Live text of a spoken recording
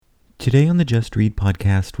Today on the Just Read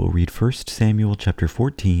podcast, we'll read 1 Samuel chapter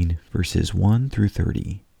 14, verses 1 through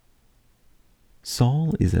 30.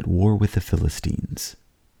 Saul is at war with the Philistines.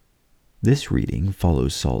 This reading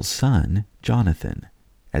follows Saul's son, Jonathan,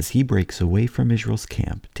 as he breaks away from Israel's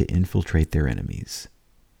camp to infiltrate their enemies.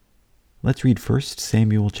 Let's read 1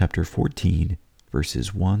 Samuel chapter 14,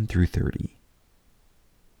 verses 1 through 30.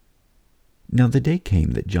 Now the day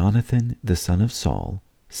came that Jonathan, the son of Saul,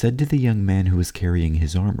 said to the young man who was carrying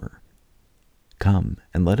his armor, "Come,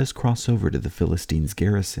 and let us cross over to the Philistines'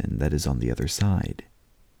 garrison that is on the other side."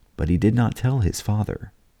 But he did not tell his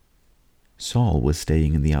father. Saul was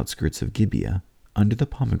staying in the outskirts of Gibeah, under the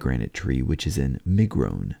pomegranate tree which is in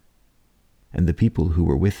Migron. And the people who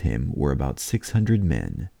were with him were about 600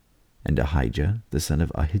 men, and Ahijah, the son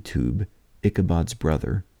of Ahitub, Ichabod's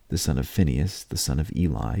brother, the son of Phinehas, the son of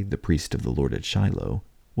Eli, the priest of the Lord at Shiloh,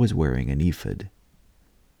 was wearing an ephod.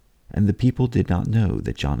 And the people did not know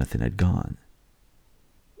that Jonathan had gone.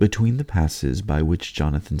 Between the passes by which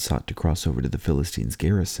Jonathan sought to cross over to the Philistines'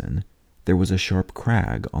 garrison, there was a sharp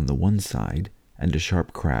crag on the one side and a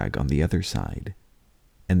sharp crag on the other side.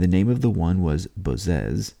 And the name of the one was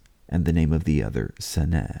Bozez, and the name of the other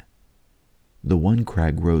Seneh. The one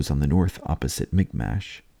crag rose on the north opposite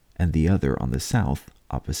Michmash, and the other on the south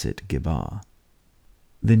opposite Geba.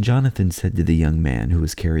 Then Jonathan said to the young man who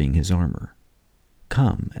was carrying his armor,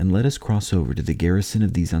 "Come, and let us cross over to the garrison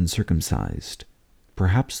of these uncircumcised.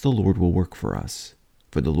 Perhaps the Lord will work for us,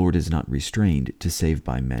 for the Lord is not restrained to save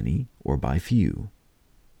by many or by few."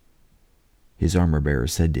 His armor-bearer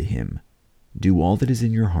said to him, "Do all that is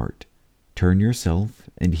in your heart. Turn yourself,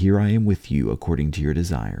 and here I am with you according to your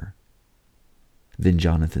desire." Then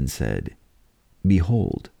Jonathan said,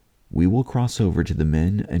 "Behold, we will cross over to the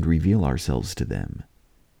men and reveal ourselves to them.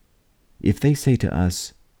 If they say to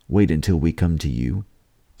us, 'Wait until we come to you,'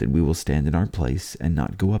 then we will stand in our place and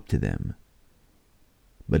not go up to them.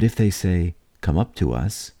 But if they say, 'Come up to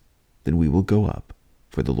us,' then we will go up,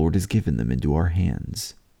 for the Lord has given them into our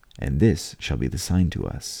hands, and this shall be the sign to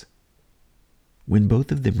us." When both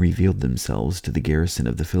of them revealed themselves to the garrison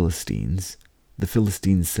of the Philistines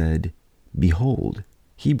said, "Behold,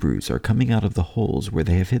 Hebrews are coming out of the holes where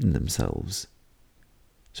they have hidden themselves."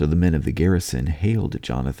 So the men of the garrison hailed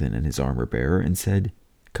Jonathan and his armor-bearer and said,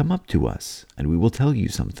 "Come up to us, and we will tell you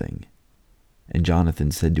something." And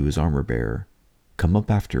Jonathan said to his armor-bearer, "Come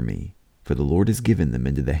up after me, for the Lord has given them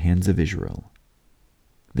into the hands of Israel."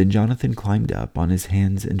 Then Jonathan climbed up on his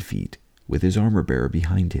hands and feet, with his armor-bearer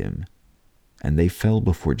behind him. And they fell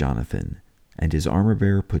before Jonathan, and his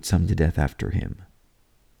armor-bearer put some to death after him.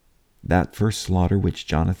 That first slaughter which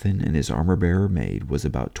Jonathan and his armor-bearer made was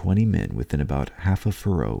about 20 men within about half a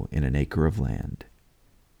furrow in an acre of land.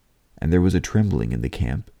 And there was a trembling in the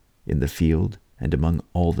camp, in the field, and among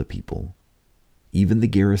all the people. Even the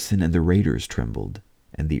garrison and the raiders trembled,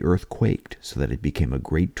 and the earth quaked so that it became a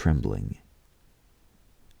great trembling.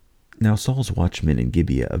 Now Saul's watchmen in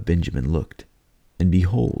Gibeah of Benjamin looked, and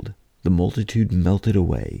behold, the multitude melted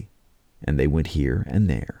away, and they went here and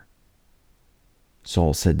there.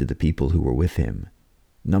 Saul said to the people who were with him,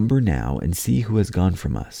 "Number now and see who has gone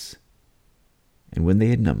from us." And when they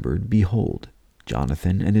had numbered, behold,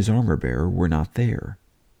 Jonathan and his armor-bearer were not there.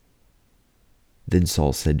 Then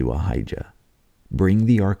Saul said to Ahijah, "Bring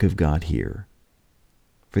the ark of God here."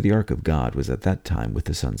 For the ark of God was at that time with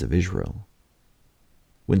the sons of Israel.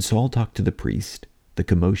 When Saul talked to the priest, the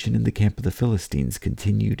commotion in the camp of the Philistines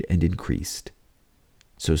continued and increased.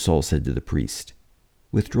 So Saul said to the priest,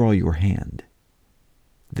 "Withdraw your hand."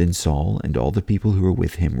 Then Saul and all the people who were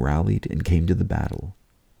with him rallied and came to the battle.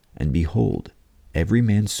 And behold, every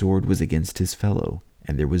man's sword was against his fellow,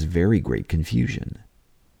 and there was very great confusion.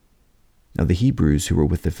 Now the Hebrews who were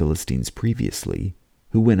with the Philistines previously,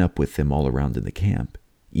 who went up with them all around in the camp,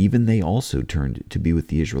 even they also turned to be with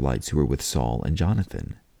the Israelites who were with Saul and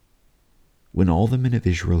Jonathan. When all the men of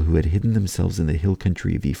Israel who had hidden themselves in the hill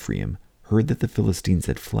country of Ephraim heard that the Philistines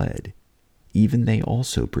had fled, even they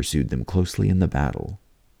also pursued them closely in the battle.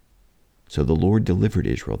 So the Lord delivered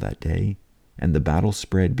Israel that day, and the battle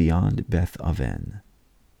spread beyond Beth Aven.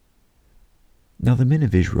 Now the men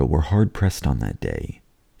of Israel were hard pressed on that day,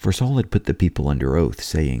 for Saul had put the people under oath,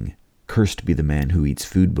 saying, "Cursed be the man who eats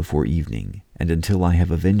food before evening, and until I have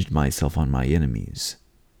avenged myself on my enemies."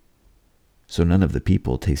 So none of the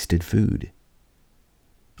people tasted food.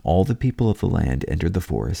 All the people of the land entered the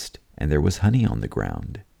forest, and there was honey on the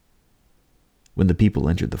ground. When the people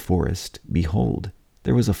entered the forest, behold,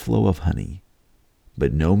 there was a flow of honey.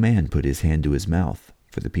 But no man put his hand to his mouth,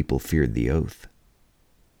 for the people feared the oath.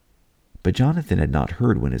 But Jonathan had not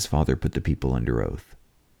heard when his father put the people under oath.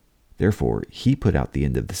 Therefore he put out the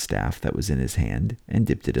end of the staff that was in his hand and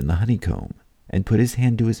dipped it in the honeycomb, and put his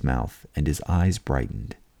hand to his mouth, and his eyes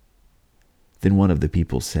brightened. Then one of the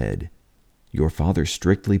people said, "Your father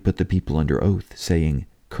strictly put the people under oath, saying,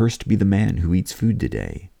 'Cursed be the man who eats food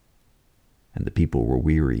today.'" And the people were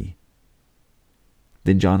weary.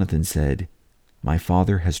 Then Jonathan said, "My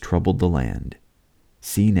father has troubled the land.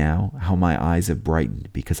 See now how my eyes have brightened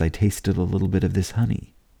because I tasted a little bit of this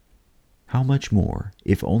honey. How much more,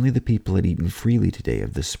 if only the people had eaten freely today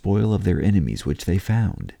of the spoil of their enemies which they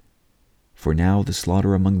found? For now the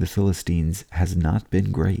slaughter among the Philistines has not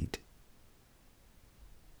been great."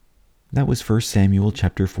 That was 1 Samuel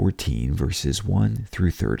chapter 14, verses 1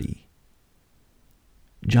 through 30.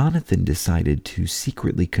 Jonathan decided to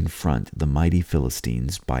secretly confront the mighty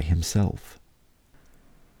Philistines by himself.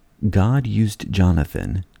 God used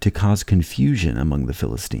Jonathan to cause confusion among the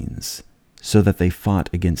Philistines, so that they fought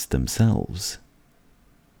against themselves.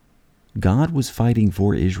 God was fighting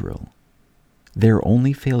for Israel. Their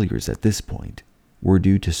only failures at this point were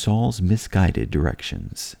due to Saul's misguided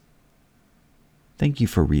directions. Thank you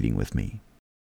for reading with me.